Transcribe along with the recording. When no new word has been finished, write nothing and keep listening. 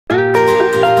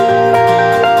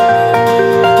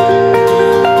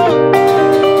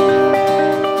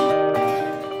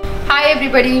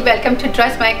everybody, welcome to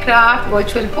Dress My Craft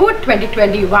Virtual Booth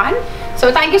 2021.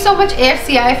 So thank you so much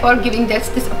AFCI for giving us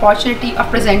this opportunity of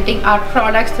presenting our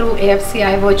products through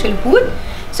AFCI Virtual Booth.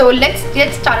 So let's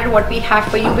get started what we have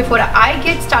for you. Before I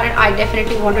get started, I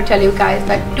definitely want to tell you guys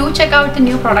that do check out the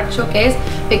new product showcase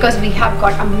because we have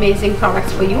got amazing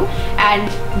products for you and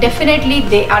definitely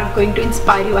they are going to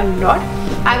inspire you a lot.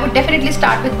 I would definitely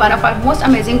start with one of our most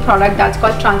amazing product that's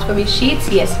called Transfer Me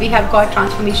Sheets. Yes, we have got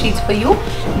Transfer Me Sheets for you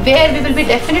where we will be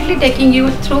definitely taking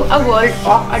you through a world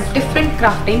of a different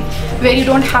crafting where you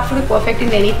don't have to be perfect in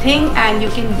anything and you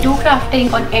can do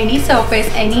crafting on any surface,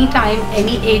 anytime,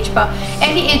 any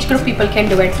age group people can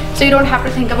do it. So you don't have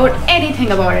to think about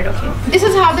anything about it, okay? This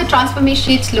is how the Transfer Me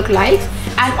Sheets look like.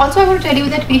 And also I want to tell you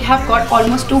that we have got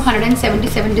almost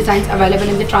 277 designs available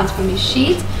in the Transfer Me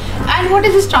Sheets. And what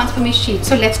is this Transfer Me Sheet?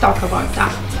 So let's talk about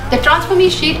that. The Transfer Me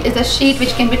Sheet is a sheet which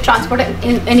can be transported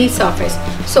in any surface.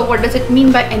 So what does it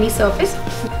mean by any surface?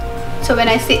 So when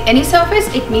I say any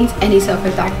surface, it means any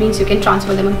surface. That means you can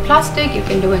transfer them on plastic, you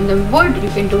can do them on wood, you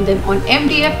can do them on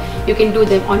MDF, you can do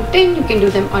them on tin, you can do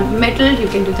them on metal, you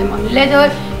can do them on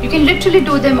leather, you can literally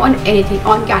do them on anything,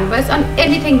 on canvas, on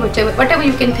anything, whatever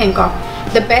you can think of.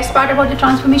 The best part about the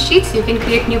Transfer Me Sheets, you can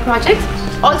create new projects.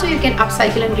 Also, you can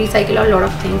upcycle and recycle a lot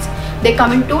of things. They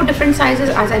come in 2 different sizes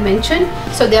as I mentioned.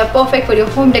 So they are perfect for your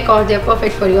home decor, they are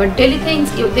perfect for your daily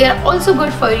things. They are also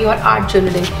good for your art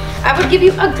journaling. I would give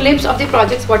you a glimpse of the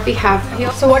projects what we have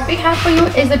here. So what we have for you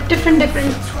is the different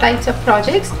types of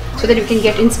projects so that you can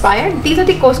get inspired. These are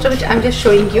the coasters which I'm just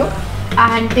showing you.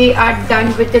 And they are done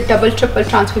with the triple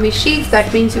Transfer Me Sheets.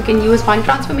 That means you can use one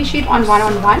Transfer Me Sheet on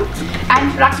one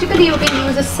and practically you can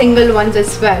use a single ones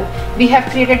as well. We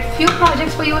have created few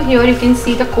projects for you. Here you can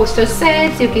see the coaster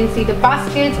sets, you can see the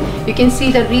baskets, you can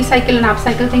see the recycle and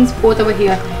upcycle things both over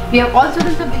here. We have also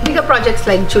done some bigger projects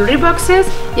like jewelry boxes.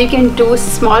 You can do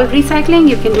small recycling,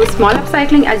 you can do small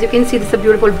upcycling. As you can see, this is a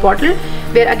beautiful bottle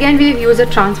where again we've used a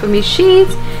Transfer Me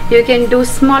Sheets. You can do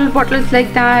small bottles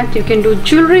like that, you can do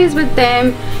jewelries with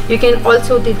them, you can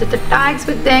also do the tags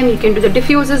with them, you can do the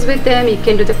diffusers with them, you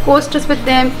can do the coasters with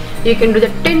them, you can do the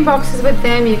tin boxes with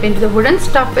them, you can do the wooden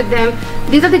stuff with them.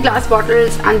 These are the glass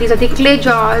bottles and these are the clay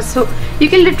jars, so you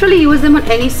can literally use them on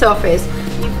any surface.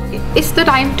 It's the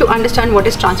time to understand what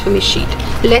is Transfer Me Sheet.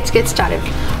 Let's get started.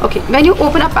 Okay, when you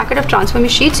open a packet of Transfer Me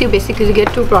Sheets, you basically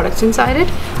get 2 products inside it.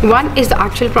 One is the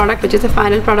actual product, which is the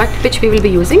final product which we will be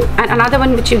using, and another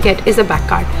one which you get is a back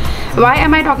card. Why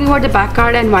am I talking about the back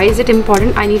card and why is it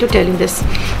important? I need to tell you this.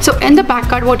 So in the back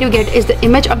card, what you get is the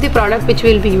image of the product which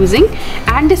we will be using,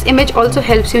 and this image also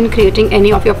helps you in creating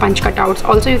any of your punch cutouts.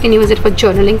 Also, you can use it for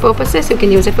journaling purposes, you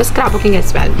can use it for scrapbooking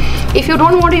as well. If you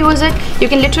don't want to use it, you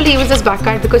can literally use this back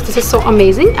card because this is so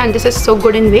amazing and this is so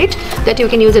good in weight that you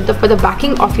can use it for the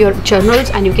backing of your journals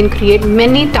and you can create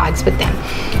many tags with them.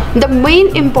 The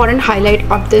main important highlight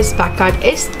of this back card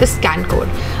is the scan code.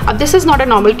 This is not a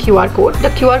normal QR code. The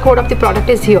QR code of the product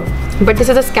is here, but this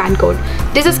is a scan code.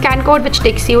 This is a scan code which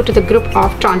takes you to the group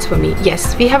of Transfer Me.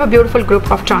 Yes, we have a beautiful group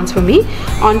of Transfer Me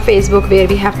on Facebook where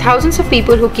we have thousands of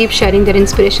people who keep sharing their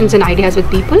inspirations and ideas with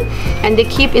people and they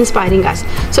keep inspiring us.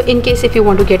 So in case if you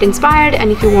want to get inspired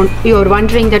and if you're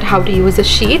wondering that how to use the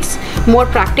sheets more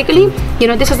practically,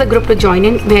 this is the group to join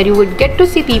in where you will get to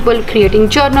see people creating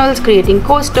journals, creating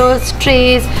coasters,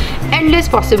 trays, endless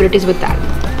possibilities with that.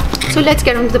 So let's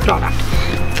get on to the product.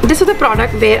 This is the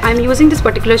product where I'm using this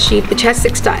particular sheet which has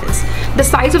 6 tiles. The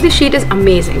size of the sheet is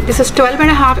amazing. This is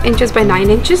 12.5 inches by 9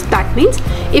 inches. That means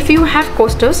if you have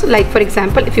coasters, like for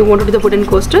example, if you want to do the wooden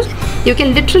coasters, you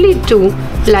can literally do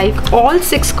like all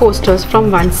 6 coasters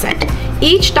from one set.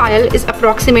 Each tile is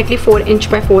approximately 4 inch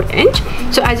by 4 inch.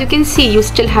 So as you can see, you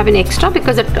still have an extra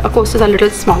because the coasters are a little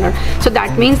smaller. So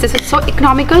that means this is so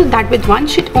economical that with one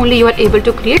sheet only you are able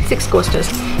to create 6 coasters.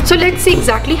 So let's see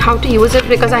exactly how to use it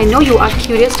because I know you are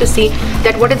curious to see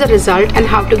that what is the result and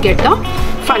how to get the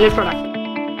final product.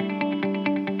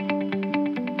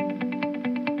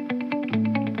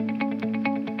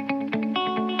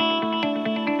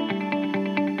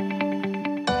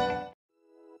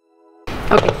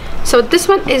 Okay, so this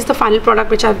one is the final product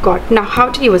which I've got. Now how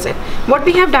to use it? What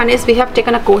we have done is we have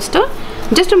taken a coaster.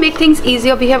 Just to make things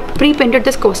easier, we have pre-painted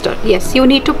this coaster. Yes, you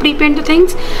need to pre-paint the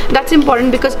things. That's important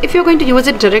because if you're going to use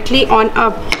it directly on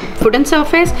a wooden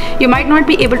surface, you might not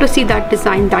be able to see that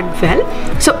design that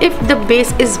well. So if the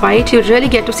base is white, you really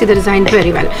get to see the design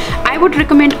very well. I would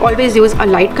recommend always use a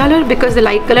light color because the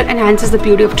light color enhances the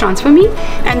beauty of Transfer Me,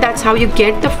 and that's how you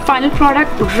get the final product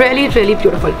really, really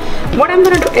beautiful. What I'm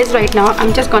gonna do is right now,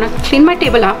 I'm just gonna clean my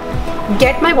table up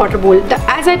get my water bowl.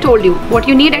 As I told you, what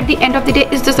you need at the end of the day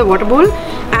is just a water bowl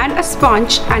and a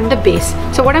sponge and the base.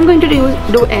 So what I'm going to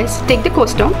do is take the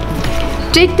coaster,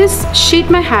 take this sheet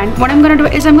in my hand. What I'm going to do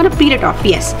is I'm going to peel it off.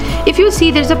 Yes, if you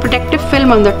see there's a protective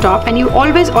film on the top, and you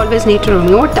always need to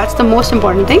remove it. That's the most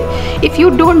important thing. If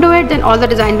you don't do it, then all the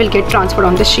design will get transferred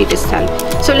on the sheet itself.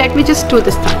 So let me just do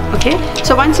this time. Okay,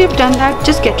 so once you've done that,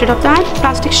 just get rid of that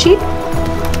plastic sheet.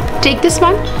 Take this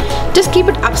one, just keep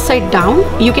it upside down.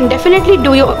 You can definitely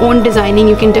do your own designing,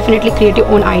 you can definitely create your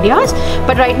own ideas,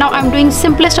 but right now I'm doing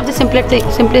simplest of the simpler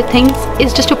things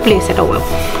is just to place it over.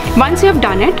 Once you have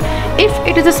done it, if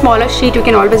it is a smaller sheet, you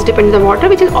can always dip into the water,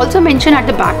 which is also mentioned at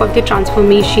the back of the Transfer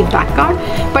Me sheet back card.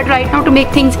 But right now, to make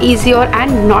things easier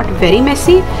and not very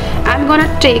messy, I'm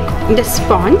gonna take the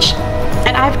sponge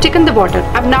and I've taken the water.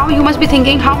 Now you must be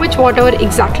thinking how much water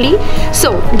exactly.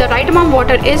 So the right amount of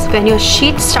water is when your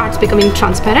sheet starts becoming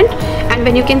transparent and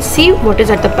when you can see what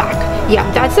is at the back. Yeah,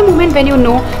 that's the moment when you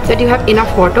know that you have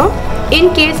enough water.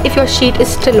 In case if your sheet is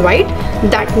still white,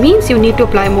 that means you need to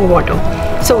apply more water.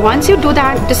 So once you do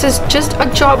that, this is just a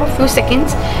job of few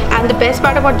seconds. And the best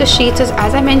part about the sheets is,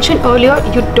 as I mentioned earlier,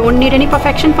 you don't need any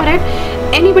perfection for it.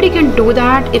 Anybody can do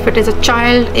that, if it is a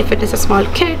child, if it is a small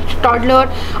kid,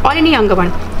 toddler, or any younger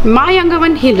one. My younger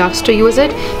one, he loves to use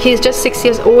it. He is just 6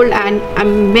 years old,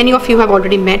 and many of you have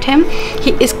already met him.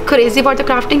 He is crazy about the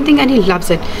crafting thing and he loves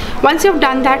it. Once you've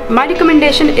done that, my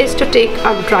recommendation is to take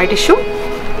a dry tissue,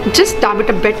 just dab it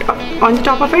a bit on the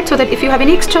top of it, so that if you have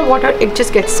any extra water, it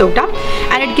just gets soaked up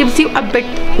and it gives you a bit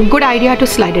good idea to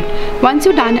slide it. Once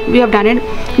you have done it,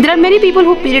 there are many people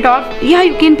who peel it off. Yeah,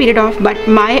 you can peel it off, but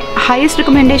my highest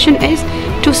recommendation is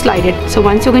to slide it. So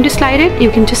once you're going to slide it, you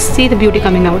can just see the beauty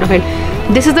coming out of it.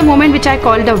 This is the moment which I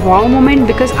call the wow moment,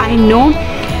 because I know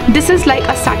this is like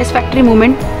a satisfactory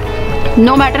moment.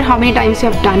 No matter how many times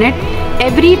you have done it,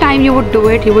 every time you would do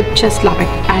it, you would just love it.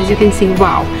 As you can see,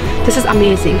 wow, this is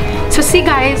amazing. So see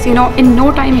guys, you know, in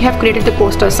no time you have created the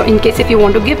coaster. So in case if you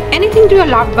want to give anything to your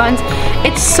loved ones,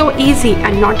 it's so easy.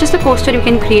 And not just the coaster you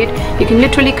can create, you can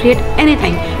literally create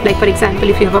anything. Like for example,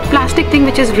 if you have a plastic thing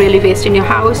which is really waste in your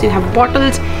house, you have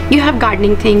bottles, you have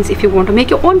gardening things, if you want to make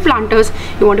your own planters,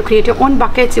 you want to create your own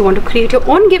buckets, you want to create your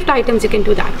own gift items, you can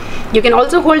do that. You can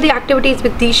also hold the activities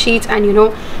with these sheets and, you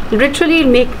know, literally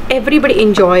make everybody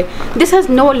enjoy. This has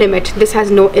no limit, this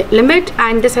has no limit,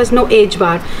 and this has no age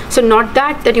bar. So not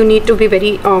that you need to be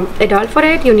very adult for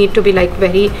it, you need to be like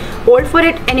very old for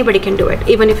it. Anybody can do it.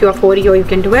 Even if you are 40, you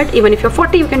can do it. Even if you're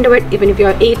 40, you can do it. Even if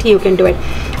you're 80, you can do it.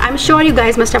 I'm sure you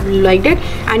guys must have liked it,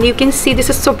 and you can see this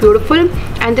is so beautiful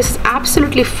and this is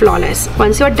absolutely flawless.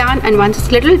 Once you're done and once it's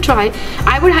a little dry,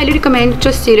 I would highly recommend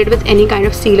to seal it with any kind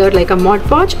of sealer like a Mod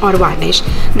Podge or varnish.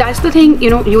 That's the thing, you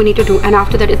know, you need to do, and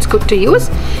after that it's good to use.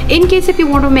 In case if you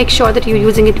want to make sure that you're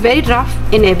using it very rough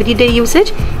in everyday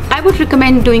usage, I would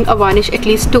recommend doing a varnish at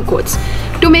least 2 coats.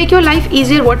 To make your life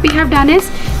easier, what we have done is,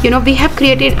 you know, we have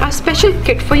created a special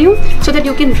kit for you so that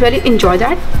you can really enjoy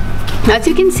that. As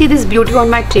you can see this beauty on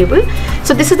my table,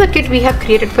 so this is the kit we have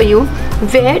created for you,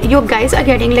 where you guys are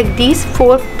getting like these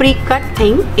 4 pre-cut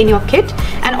thing in your kit,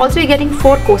 and also you're getting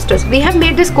 4 coasters. We have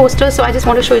made this coaster, so I just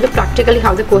want to show you practically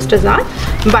how the coasters are.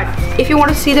 But if you want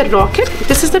to see the raw kit,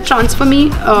 this is the Transfer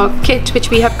Me kit which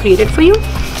we have created for you.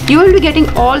 You will be getting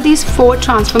all these 4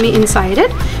 Transfer Me inside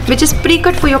it, which is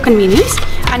pre-cut for your convenience,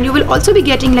 and you will also be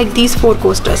getting like these 4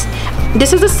 coasters.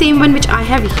 This is the same one which I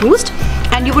have used,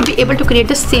 and you would be able to create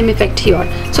the same effect here.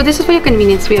 So this is for your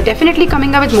convenience. We are definitely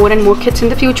coming up with more and more kits in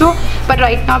the future, but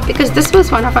right now, because this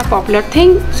was one of our popular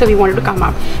thing, so we wanted to come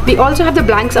up. We also have the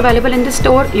blanks available in the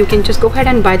store. You can just go ahead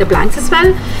and buy the blanks as well,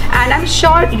 and I'm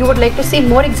sure you would like to see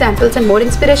more examples and more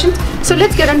inspirations. So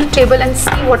let's get on the table and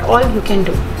see what all you can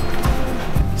do.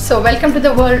 So welcome to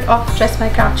the world of Trust My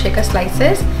Craft Shaker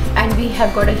Slices, and we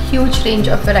have got a huge range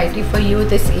of variety for you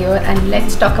this year, and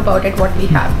let's talk about it, what we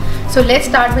have. So let's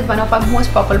start with one of our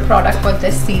most popular product for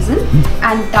this season,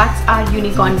 and that's our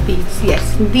unicorn beads.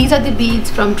 Yes, these are the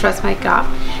beads from Trust My Craft,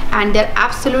 and they're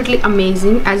absolutely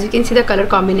amazing. As you can see the color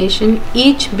combination,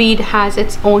 each bead has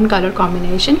its own color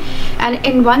combination, and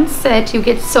in one set you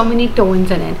get so many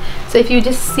tones in it. So if you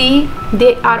just see,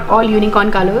 they are all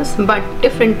unicorn colors but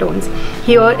different tones.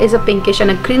 Here is a pinkish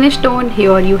and a greenish tone.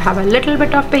 Here you have a little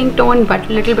bit of pink, pink tone but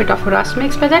a little bit of rust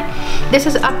mixed with it. This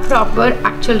is a proper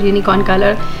actual unicorn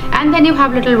color. And then you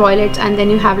have little violets, and then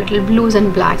you have little blues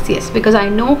and blacks. Yes, because I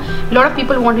know a lot of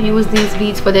people want to use these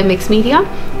beads for their mixed media,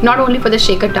 not only for the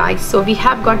shaker tags. So we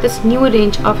have got this new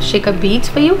range of shaker beads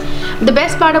for you. The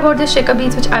best part about the shaker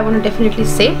beads, which I want to definitely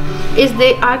say, is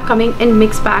they are coming in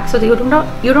mixed packs, so you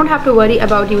don't have to worry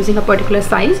about using a particular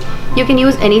size. You can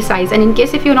use any size, and in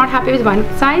case if you're not happy with one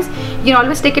size, you can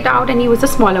always take it out and use the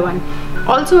smaller one.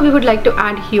 Also, we would like to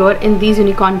add here in these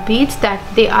unicorn beads that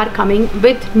they are coming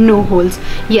with no holes.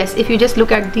 Yes, if you just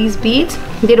look at these beads,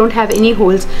 they don't have any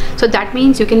holes, so that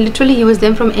means you can literally use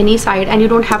them from any side and you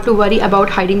don't have to worry about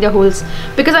hiding the holes,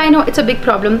 because I know it's a big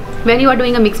problem when you are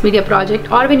doing a mixed media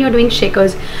project or when you're doing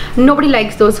shakers. Nobody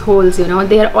likes those holes, you know,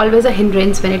 they are always a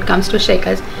hindrance when it comes to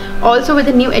shakers. Also, with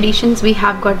the new additions, we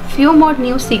have got few more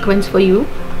new sequins for you.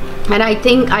 And I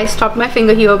think I stopped my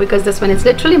finger here because this one is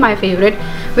literally my favorite,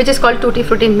 which is called Tutti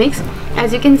Frutti Mix.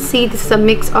 As you can see, this is a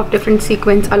mix of different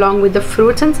sequins along with the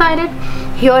fruits inside it.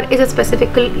 Here is a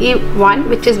specifically one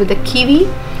which is with the kiwi.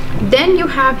 Then you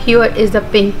have here is the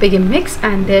pink piggy mix,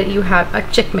 and there you have a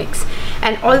chick mix.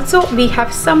 And also we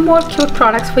have some more cute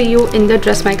products for you in the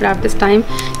Dress My Craft this time.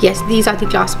 Yes, these are the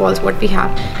glass balls what we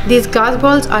have. These glass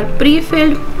balls are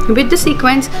pre-filled with the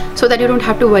sequins so that you don't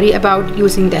have to worry about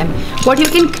using them. What you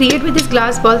can create with these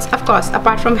glass balls, of course,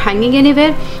 apart from hanging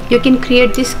anywhere, you can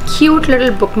create these cute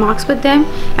little bookmarks with them,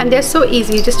 and they're so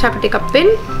easy. You just have to take a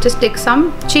pin, just take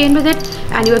some chain with it,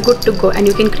 and you are good to go, and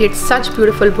you can create such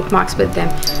beautiful bookmarks with them.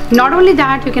 Not only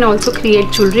that, you can also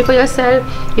create jewelry for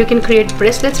yourself. You can create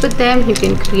bracelets with them, you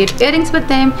can create earrings with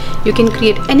them, you can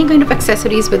create any kind of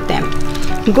accessories with them.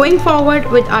 Going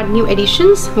forward with our new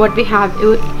additions, what we have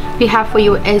for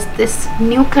you is this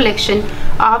new collection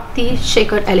of the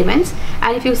shaker elements.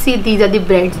 And if you see, these are the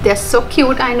braids. They're so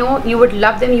cute. I know you would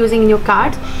love them using in your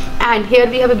cards. And here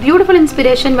we have a beautiful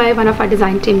inspiration by one of our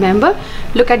design team member.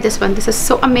 Look at this one. This is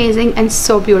so amazing and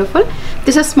so beautiful.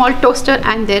 This is a small toaster,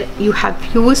 and there you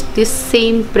have used this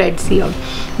same braids here.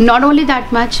 Not only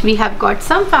that much, we have got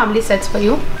some family sets for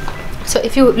you. So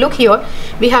if you look here,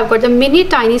 we have got the mini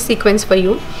tiny sequence for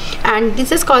you, and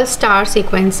this is called star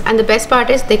sequence. And the best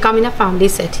part is they come in a family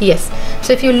set. Yes,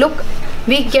 so if you look,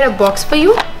 we get a box for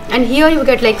you, and here you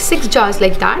get like 6 jars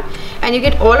like that, and you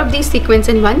get all of these sequins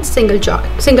in one single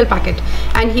packet.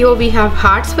 And here we have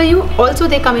hearts for you. Also,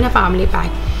 they come in a family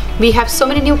pack. We have so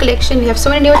many new collection, we have so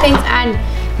many new things, and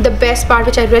the best part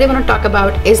which I really want to talk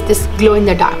about is this glow in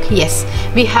the dark. Yes,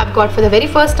 we have got, for the very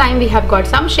first time, we have got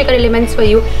some shaker elements for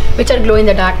you which are glow in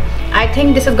the dark. I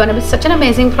think this is going to be such an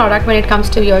amazing product when it comes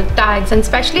to your tags, and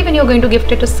especially when you're going to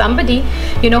gift it to somebody,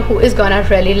 you know, who is gonna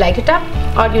really light it up,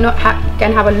 or you know,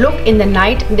 can have a look in the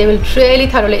night. They will really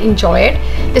thoroughly enjoy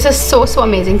it. This is so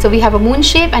amazing. So we have a moon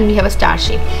shape and we have a star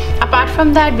shape. Apart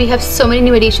from that, we have so many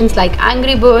new additions like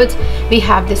Angry Birds, we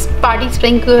have this party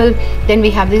sprinkle, then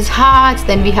we have these hearts,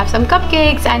 then we have some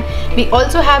cupcakes, and we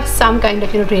also have some kind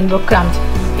of, you know, rainbow crumbs.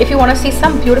 If you want to see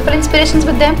some beautiful inspirations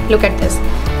with them, look at this.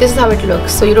 This is how it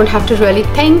looks. So you don't have to really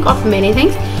think of many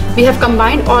things. We have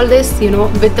combined all this, you know,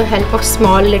 with the help of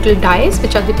small little dies,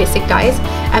 which are the basic dies,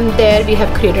 and there we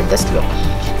have created this look.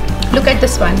 Look at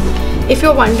this one. If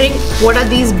you're wondering what are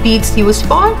these beads used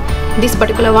for, these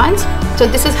particular ones, so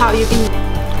this is how you can.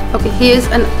 Okay, here's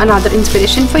another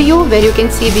inspiration for you, where you can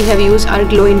see we have used our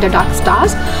glow in the dark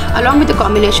stars along with the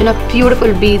combination of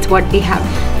beautiful beads what we have.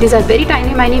 These are very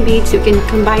tiny beads. You can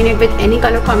combine it with any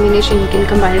color combination, you can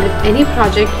combine it with any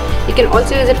project. You can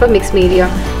also use it for mixed media.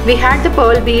 We had the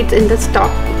pearl beads in the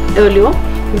stock earlier,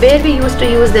 where we used to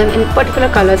use them in particular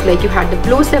colors, like you had the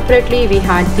blue separately, we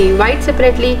had the white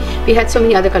separately, we had so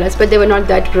many other colors, but they were not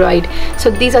that bright. So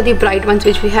these are the bright ones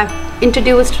which we have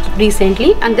introduced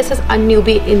recently, and this is a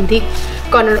newbie in the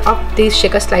corner of these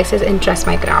shaker slices in Dress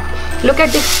My Craft. Look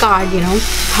at this card, you know,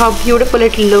 how beautiful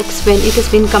it looks when it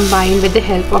has been combined with the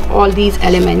help of all these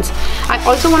elements. I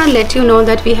also want to let you know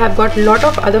that we have got a lot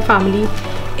of other family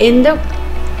in the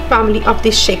family of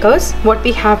these shakers. What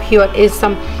we have here is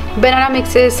some banana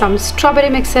mixes, some strawberry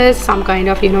mixes, some kind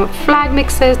of, you know, flag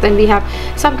mixes, then we have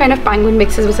some kind of penguin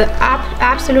mixes, which are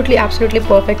absolutely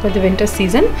perfect for the winter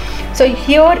season. So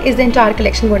here is the entire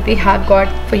collection what we have got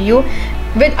for you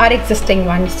with our existing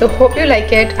ones. So hope you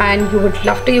like it and you would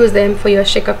love to use them for your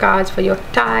shaker cards, for your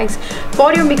tags,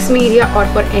 for your mixed media, or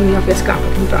for any of your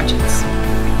scrapbooking projects.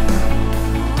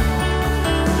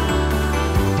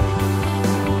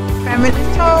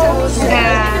 Toes,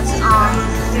 and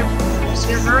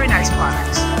they're very nice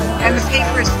products, and the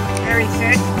paper is very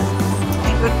thick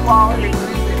and good quality.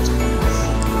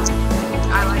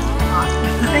 I like it a lot.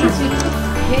 Thank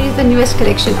you. here is the newest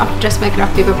collection of Dress My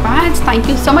Craft paper pads. Thank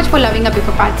you so much for loving our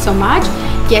paper pads so much.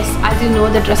 Yes, as you know,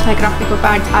 the Dress My Craft paper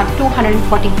pads are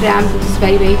 240 grams, which is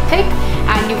very, very thick,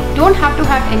 and you don't have to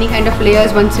have any kind of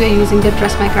layers once you are using the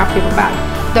Dress My Craft paper pad.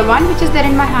 The one which is there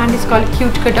in my hand is called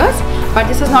Cute Cutters, but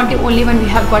this is not the only one. We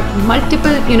have got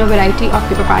multiple, variety of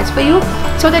paper pads for you,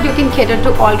 so that you can cater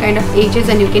to all kind of ages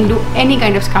and you can do any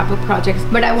kind of scrapbook projects.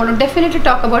 But I want to definitely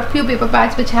talk about few paper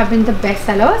pads which have been the best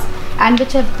sellers and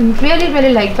which have been really,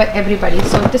 really liked by everybody.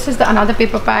 So this is another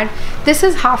paper pad. This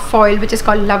is half foil, which is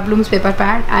called Love Blooms paper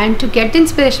pad, and to get the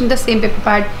inspiration with the same paper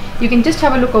pad, you can just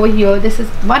have a look over here. This is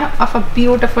one of a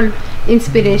beautiful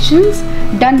inspirations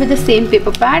done with the same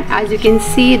paper pad. As you can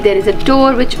see, there is a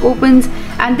door which opens,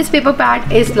 and this paper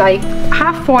pad is like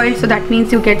half foil, so that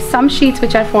means you get some sheets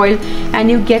which are foil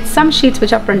and you get some sheets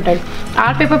which are printed.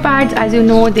 Our paper pads, as you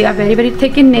know, they are very, very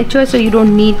thick in nature, so you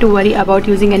don't need to worry about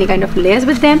using any kind of layers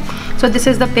with them. So this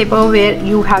is the paper where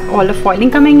you have all the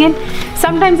foiling coming in.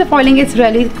 Sometimes the foiling is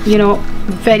really,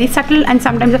 very subtle, and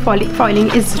sometimes the foiling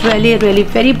is really, really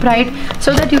very bright,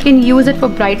 so that you can use it for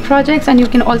bright projects and you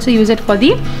can also use it for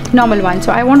the normal one.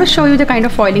 So I want to show you the kind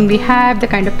of foiling we have, the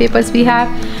kind of papers we have.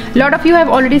 A lot of you have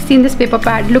already seen this paper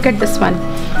pad. Look at this one.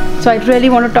 So I really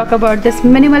want to talk about this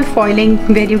minimal foiling,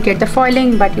 where you get the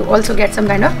foiling but you also get some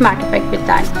kind of matte effect with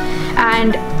that.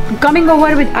 And coming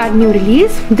over with our new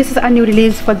release, this is our new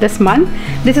release for this month.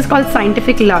 This is called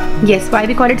Scientific Love. Yes, why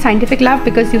we call it Scientific Love?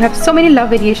 Because you have so many love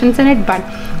variations in it, but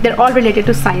they're all related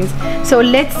to science. So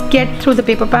let's get through the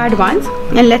paper pad once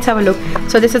and let's have a look.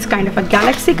 So this is kind of a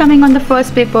galaxy coming on the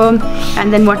first paper,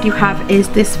 and then what you have is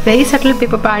this very subtle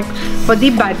paper pad for the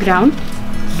background.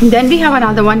 Then we have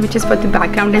another one which is for the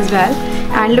background as well,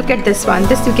 and look at this one.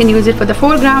 This you can use it for the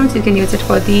foregrounds, you can use it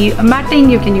for the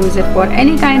matting, you can use it for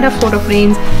any kind of photo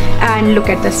frames. And look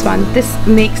at this one. This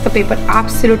makes the paper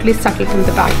absolutely subtle from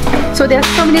the back. So there are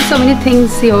so many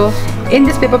things here in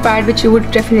this paper pad which you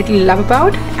would definitely love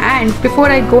about. And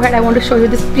before I go ahead, I want to show you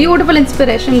this beautiful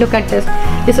inspiration. Look at this.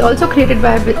 This is also created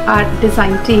by our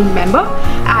design team member,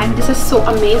 and this is so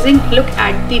amazing. Look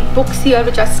at the books here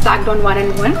which are stacked on one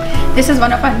and one. This is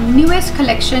one of our newest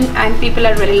collection and people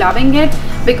are really loving it,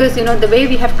 because the way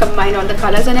we have combined all the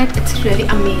colors in it, it's really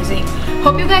amazing.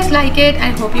 Hope you guys like it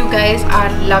and hope you guys are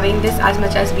loving this as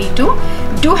much as we do.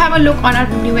 Do have a look on our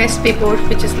newest paper,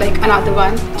 which is like another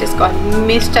one, which is called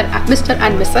Mr.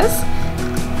 and Mrs.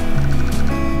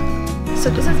 So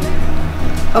this is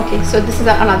okay, so this is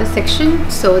another section.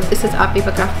 So this is our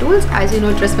paper craft tools. As you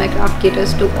know, Dress My Craft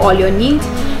caters to all your needs.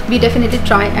 We definitely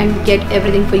try and get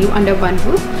everything for you under one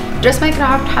roof. Dress My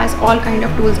Craft has all kind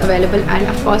of tools available, and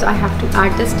of course I have to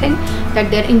add this thing that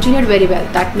they're engineered very well.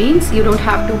 That means you don't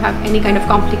have to have any kind of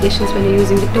complications when you're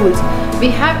using the tools. We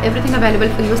have everything available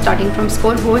for you, starting from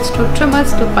scoreboards to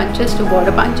trimmers to punches to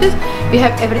border punches. We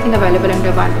have everything available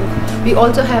under one roof. We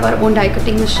also have our own die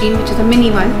cutting machine, which is a mini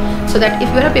one, so that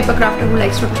if you're a paper crafter who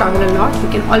likes to travel a lot, you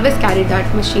can always carry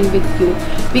that machine with you.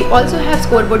 We also have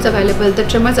scoreboards available, the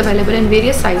trimmers available in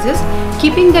various sizes,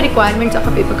 keeping the requirements of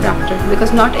a paper crafter,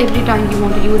 because not every time you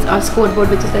want to use our scoreboard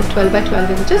which is like 12 by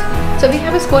 12 inches. So we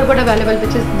have a scoreboard available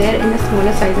which is there in a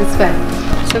smaller size as well.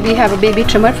 So we have a baby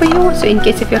trimmer for you, so in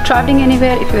case if you're traveling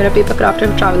anywhere, if you're a paper crafter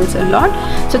who travels a lot,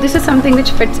 so this is something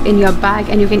which fits in your bag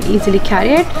and you can easily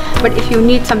carry it. But if you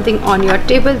need something on your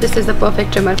table, this is the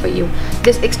perfect trimmer for you.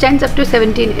 This extends up to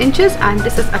 17 inches and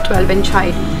this is a 12-inch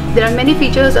height. There are many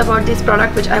features about this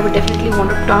product which I would definitely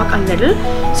want to talk a little.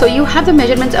 So you have the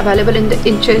measurements available in the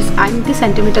inches and the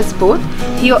centimeters both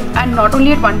here, and not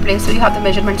only at one place. So you have the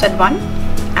measurements at one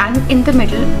and in the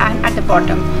middle and at the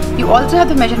bottom. You also have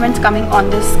the measurements coming on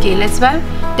this scale as well.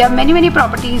 There are many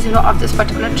properties of this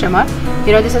particular trimmer.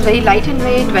 This is very light in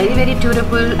weight, very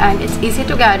durable, and it's easy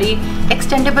to carry,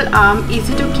 extendable arm,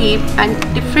 easy to keep, and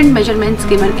different measurements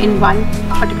given in one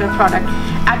particular product.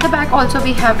 At the back also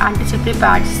we have anti-slippery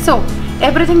pads. So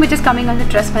everything which is coming on the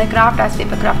Dress My Craft as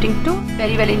paper crafting too,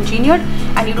 very well engineered,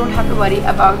 and you don't have to worry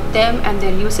about them and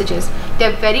their usages.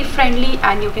 They're very friendly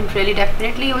and you can really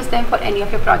definitely use them for any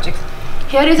of your projects.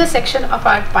 Here is a section of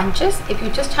our punches. If you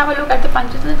just have a look at the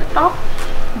punches at the top,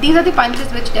 these are the punches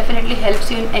which definitely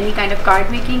helps you in any kind of card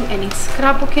making, any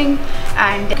scrapbooking,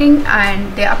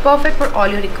 and they are perfect for all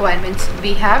your requirements.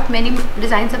 We have many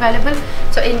designs available,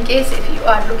 so in case if you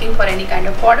are looking for any kind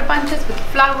of border punches with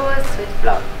flowers,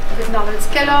 with normal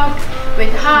scallop,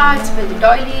 with hearts, with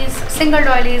doilies, single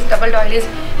doilies, double doilies,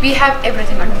 we have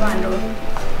everything under one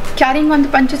roof. carrying on the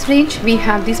punches range, we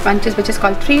have these punches which is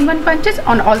called 3-in-1 punches,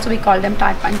 and also we call them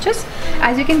tag punches.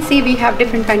 As you can see, we have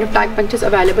different kind of tag punches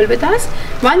available with us.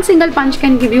 One single punch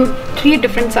can give you 3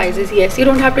 different sizes. Yes, you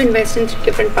don't have to invest in 3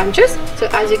 different punches. So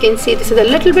as you can see, this is a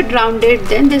little bit rounded,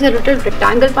 then there's a little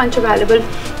rectangle punch available.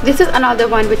 This is another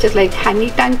one which is like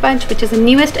hanging tag punch, which is the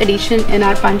newest addition in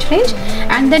our punch range.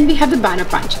 And then we have the banner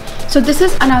punch. So this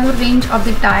is another range of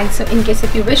the tags. So in case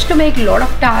if you wish to make a lot of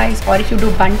tags, or if you do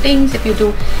buntings, if you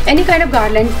do any kind of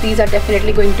garlands, these are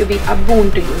definitely going to be a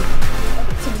boon to you.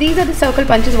 So these are the circle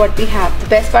punches what we have. The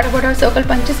best part about our circle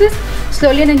punches is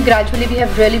slowly and gradually we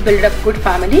have really built up good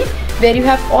family, where you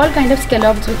have all kind of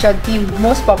scallops which are the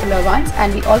most popular ones,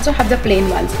 and we also have the plain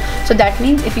ones. So that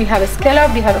means if you have a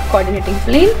scallop, you have a coordinating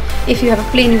plain. If you have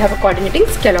a plain, you have a coordinating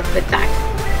scallop with that.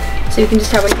 So you can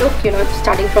just have a look, you know,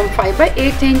 starting from 5 by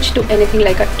 8 inch to anything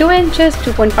like a 2 inches,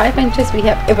 2.5 inches, we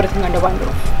have everything under one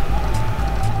roof.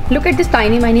 Look at this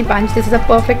tiny mini punch. This is a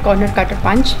perfect corner cutter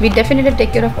punch. We definitely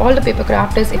take care of all the paper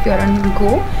crafters. If you're on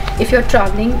go, if you're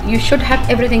traveling, you should have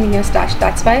everything in your stash.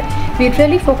 That's why we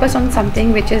really focus on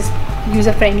something which is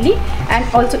user friendly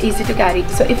and also easy to carry.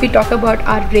 So if we talk about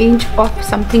our range of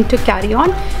something to carry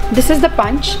on, this is the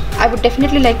punch. I would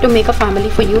definitely like to make a family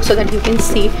for you so that you can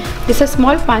see. This is a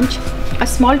small punch, a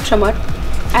small trimmer,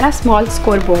 and a small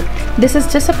scoreboard. This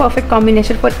is just a perfect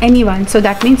combination for anyone. So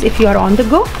that means if you are on the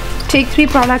go, take 3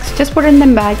 products, just put in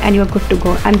them bag and you're good to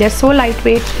go. And they're so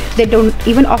lightweight, they don't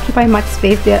even occupy much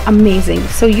space. They're amazing.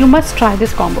 So you must try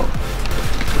this combo.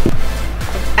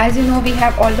 As you know, we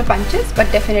have all the punches,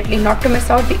 but definitely not to miss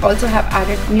out, we also have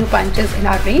added new punches in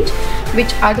our range,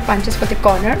 which are the punches for the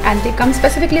corner, and they come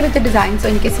specifically with the design. So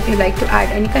in case if you like to add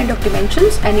any kind of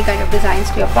dimensions, any kind of designs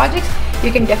to your projects,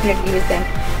 you can definitely use them.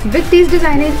 With these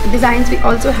designs, we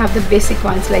also have the basic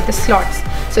ones like the slots.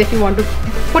 So if you want to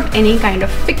put any kind of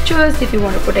pictures, if you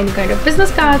want to put any kind of business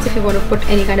cards, if you want to put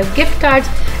any kind of gift cards,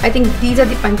 I think these are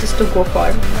the punches to go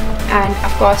for. And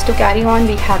of course, to carry on,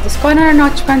 we have this corner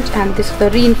notch punch, and this is the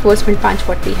reinforcement punch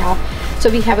what we have. So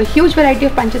we have a huge variety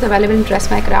of punches available in Dress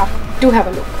My Craft. Do have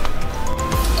a look.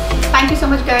 Thank you so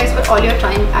much guys for all your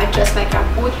time at Dress My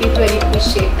Craft booth. We really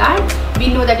appreciate that.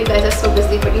 We know that you guys are so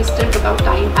busy, but you still took out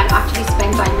time and actually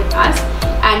spend time with us.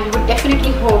 And we would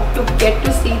definitely hope to get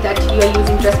to see that you are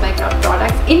using Dress My Craft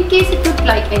products. In case if you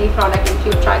like any product, if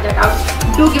you try that out,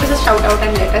 do give us a shout out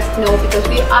and let us know, because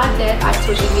we are there at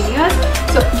social medias.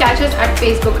 So catch us at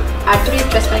Facebook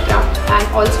 @DressMyCraft and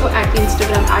also at the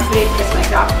Instagram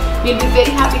 @DressMyCraft. We'll be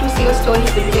very happy to see your stories.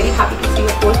 We'll be very happy to see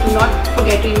your post. Do not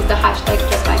forget to use the hashtag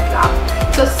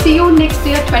DressMyCraft. So see you next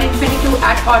year 2022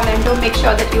 at Orlando. Make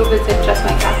sure that you visit Dress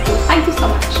My Craft.